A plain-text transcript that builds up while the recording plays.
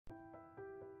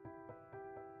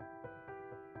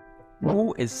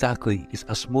Who exactly is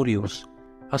Asmodeus?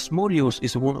 Asmodeus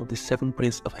is one of the 7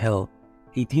 princes of hell,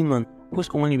 a demon whose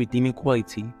only redeeming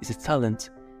quality is his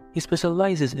talent. He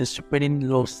specializes in spreading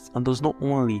lust and does not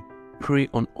only prey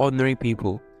on ordinary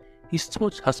people. His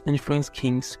touch has influenced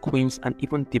kings, queens, and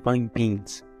even divine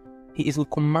beings. He is in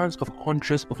command of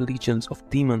hundreds of legions of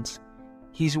demons.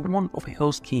 He is one of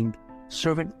hell's king,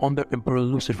 serving under Emperor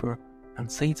Lucifer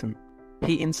and Satan.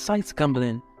 He incites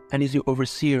gambling and is the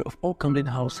overseer of all gambling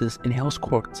houses in hell's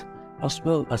court, as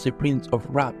well as the prince of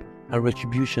wrath and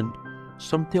retribution.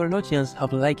 Some theologians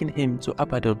have likened him to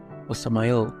Abaddon or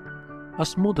Samael.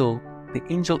 Asmodeus, the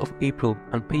angel of April,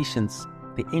 and Patience,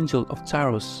 the angel of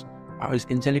Taurus, are his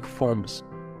angelic forms.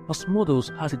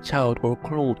 Asmodeus has a child or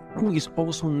clone who is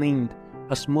also named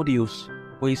Asmodeus,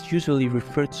 or is usually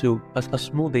referred to as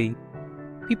Asmodei.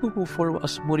 People who follow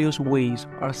Asmodeus' ways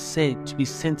are said to be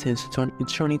sentenced to an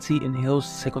eternity in hell's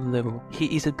second level.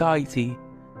 He is a deity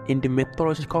in the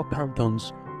mythological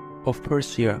pantheons of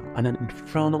Persia and an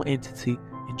infernal entity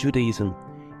in Judaism.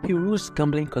 He rules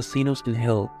gambling casinos in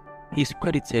hell. He is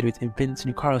credited with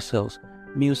inventing carousels,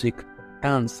 music,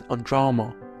 dance, and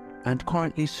drama, and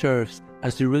currently serves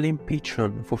as the ruling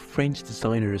patron for French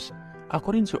designers.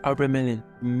 According to Abramelin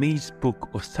May's book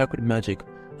of Sacred Magic,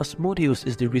 Asmodeus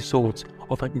is the result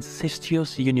of an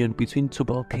incestuous union between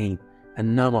Tubal-Cain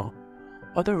and Nama.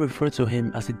 Others refer to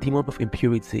him as the demon of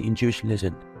impurity in Jewish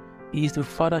legend. He is the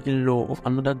father-in-law of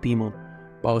another demon,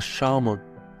 Baal-Shalmon.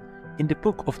 In the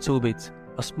book of Tobit,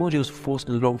 Asmodeus falls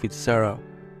in love with Sarah,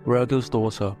 Raguel's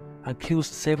daughter, and kills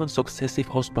 7 successive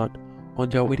husbands on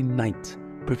their wedding night,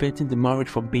 preventing the marriage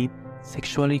from being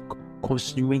sexually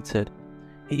consummated.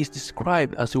 He is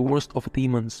described as the worst of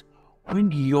demons. When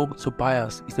the young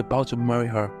Tobias is about to marry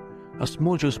her,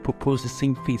 Asmodeus proposes the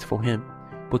same fate for him,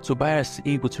 but Tobias is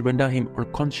able to render him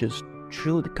unconscious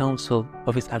through the counsel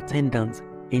of his attendant,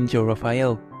 Angel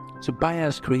Raphael.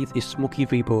 Tobias creates a smoky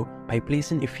vapor by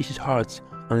placing a fish's heart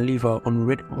and liver on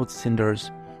red-hot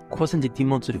cinders, causing the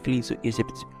demon to flee to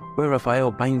Egypt, where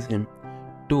Raphael binds him.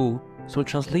 Though some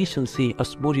translations say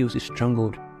Asmodeus is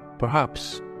strangled.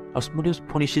 Perhaps Asmodeus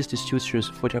punishes the suitors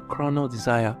for their carnal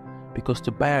desire because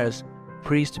Tobias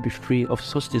prays to be free of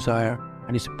such desire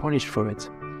and is punished for it.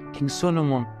 King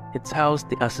Solomon entiles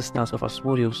the assistance of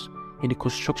Asmodeus in the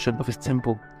construction of his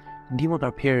temple. The demon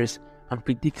appears and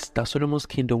predicts that Solomon's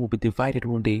kingdom will be divided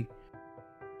one day.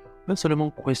 When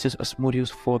Solomon questions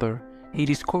Asmodeus further, he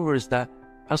discovers that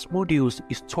Asmodeus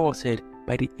is thwarted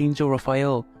by the angel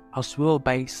Raphael as well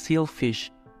by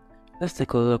sailfish. Let's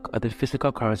take a look at the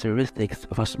physical characteristics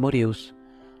of Asmodeus.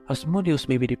 Asmodeus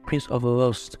may be the prince of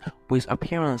lust, but his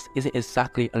appearance isn't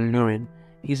exactly alluring.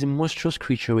 He is a monstrous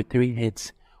creature with 3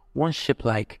 heads, 1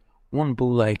 sheep-like, 1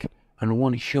 bull-like, and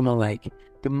 1 human-like.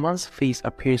 The man's face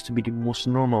appears to be the most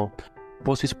normal,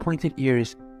 but his pointed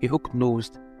ears, a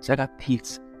hook-nosed, jagged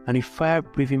teeth, and a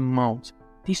fire-breathing mouth.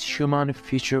 This human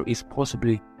feature is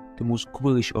possibly the most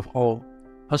ghoulish of all.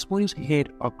 Asmodeus' head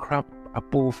are cramped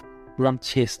above round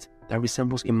chest that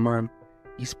resembles a man.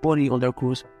 His body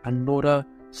undergoes another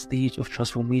stage of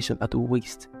transformation at the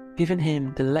waist, giving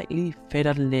him the lightly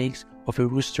feathered legs of a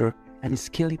rooster and the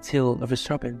scaly tail of a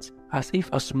serpent. As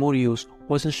if Asmodeus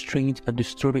wasn't strange and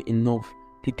disturbing enough,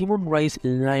 the demon rides a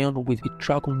lion with a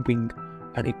dragon wing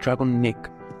and a dragon neck.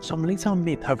 Some later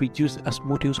myths have reduced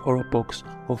Asmodeus' horror box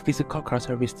of physical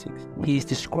characteristics. He is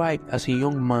described as a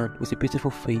young man with a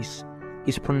beautiful face.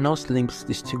 His pronounced limbs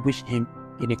distinguish him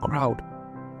in a crowd.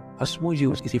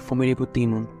 Asmodeus is a formidable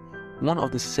demon. One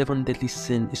of the 7 deadly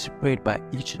sins is spread by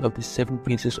each of the 7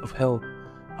 princes of hell.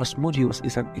 Asmodeus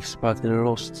is an expert in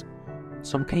lust. In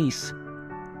some cases,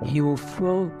 he will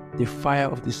fuel the fire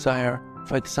of desire.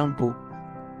 For example,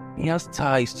 he has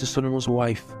ties to Solomon's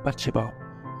wife, Bathsheba,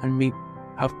 and may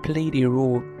have played a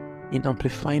role in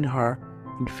amplifying her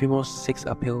infamous sex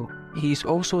appeal. He is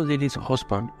also Lilith's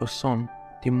husband or son,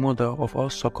 the mother of all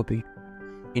succubi.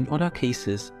 In other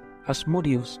cases,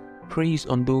 Asmodeus preys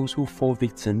on those who fall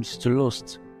victims to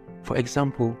lust. For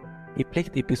example, he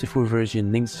plagued a beautiful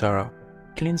virgin named Sarah,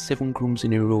 killing 7 grooms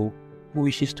in a row who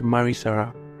wishes to marry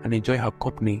Sarah and enjoy her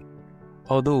company.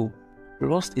 Although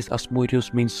lust is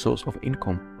Asmodeus' main source of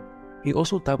income, he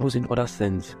also dabbles in other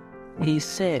sins. He is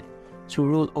said to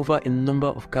rule over a number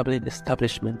of gambling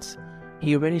establishments.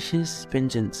 He relishes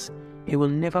vengeance. He will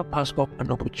never pass up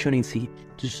an opportunity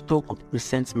to stoke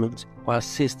resentment or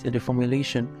assist in the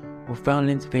formulation of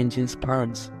violent vengeance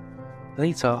plans.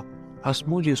 Later,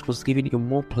 Asmodeus was given a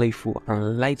more playful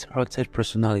and light-hearted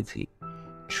personality.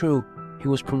 True, he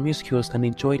was promiscuous and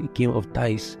enjoyed a game of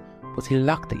dice, but he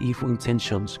lacked the evil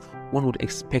intentions one would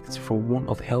expect from one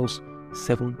of hell's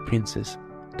 7 princes.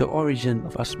 The origin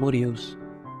of Asmodeus.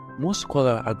 Most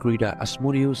scholars agree that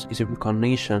Asmodeus is a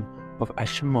reincarnation of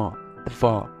Ashima, the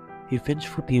Var, a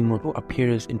vengeful demon who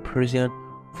appears in Persian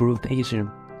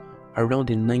monotheism around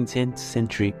the 19th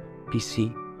century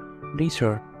BC.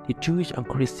 Later, the Jewish and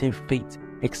Christian faith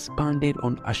expanded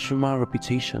on Ashima's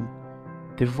reputation,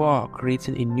 the Var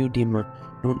creating a new demon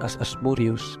known as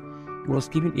Asmodeus. He was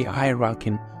given a high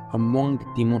ranking among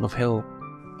the demons of hell.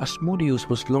 Asmodeus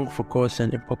was long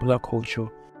forgotten in popular culture.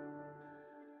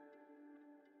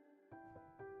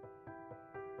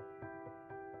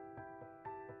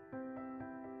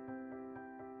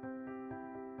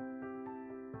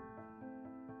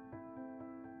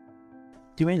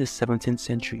 During the 17th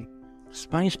century,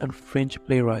 Spanish and French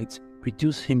playwrights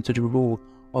reduced him to the role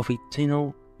of a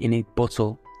tenor in a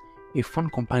bottle, a fun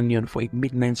companion for a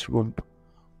midnight romp.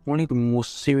 Only the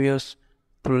most serious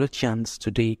theologians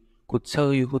today could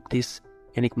tell you who this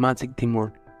enigmatic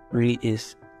demon really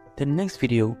is. The next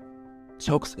video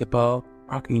talks about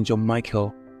Archangel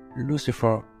Michael,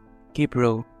 Lucifer,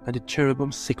 Gabriel, and the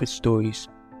cherubim secret stories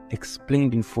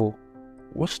explained in full.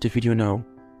 Watch the video now,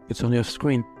 it's on your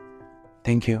screen.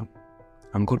 Thank you,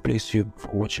 and God bless you for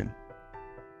watching.